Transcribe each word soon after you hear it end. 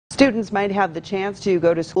Students might have the chance to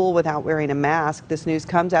go to school without wearing a mask. This news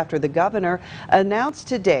comes after the governor announced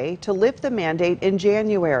today to lift the mandate in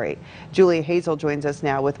January. Julia Hazel joins us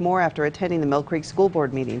now with more after attending the Millcreek School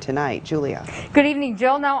Board meeting tonight. Julia. Good evening,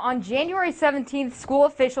 Jill. Now, on January 17th, school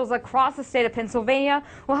officials across the state of Pennsylvania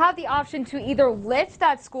will have the option to either lift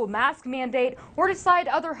that school mask mandate or decide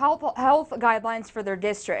other health guidelines for their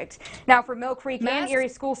district. Now, for Millcreek and Erie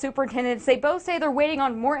school superintendents, they both say they're waiting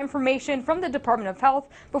on more information from the Department of Health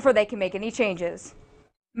before they can make any changes.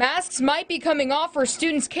 Masks might be coming off for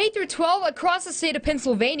students K through 12 across the state of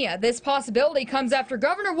Pennsylvania. This possibility comes after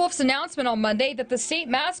Governor Wolf's announcement on Monday that the state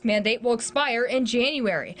mask mandate will expire in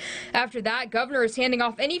January. After that, Governor is handing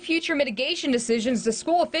off any future mitigation decisions to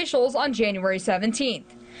school officials on January 17th.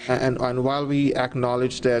 And while we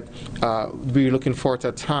acknowledge that we're looking forward to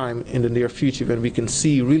a time in the near future when we can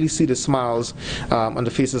really see the smiles on the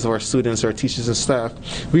faces of our students, our teachers and staff,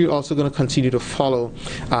 we're also going to continue to follow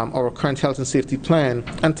our current health and safety plan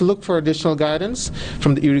and to look for additional guidance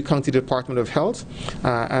from the Erie County Department of Health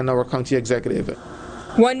and our county executive.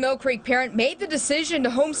 One Millcreek parent made the decision to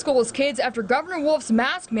homeschool his kids after Governor Wolf's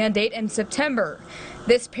mask mandate in September.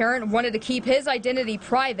 This parent wanted to keep his identity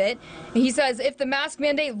private. He says if the mask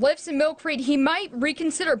mandate lifts in Millcreek, he might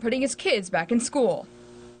reconsider putting his kids back in school.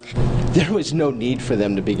 There was no need for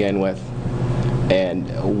them to begin with.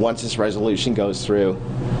 And once this resolution goes through,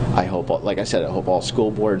 I hope, like I said, I hope all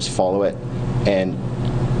school boards follow it and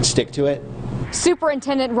stick to it.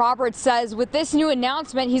 Superintendent Roberts says with this new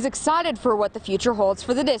announcement, he's excited for what the future holds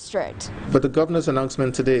for the district. But the governor's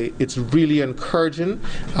announcement today, it's really encouraging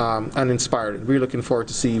and inspiring. We're looking forward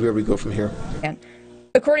to see where we go from here.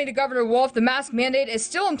 According to Governor Wolf, the mask mandate is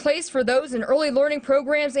still in place for those in early learning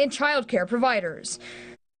programs and child care providers.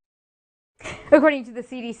 According to the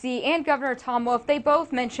CDC and Governor Tom Wolf, they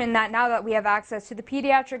both mentioned that now that we have access to the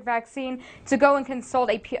pediatric vaccine, to go and consult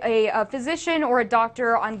a physician or a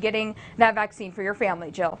doctor on getting that vaccine for your family.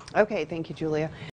 Jill. Okay, thank you, Julia.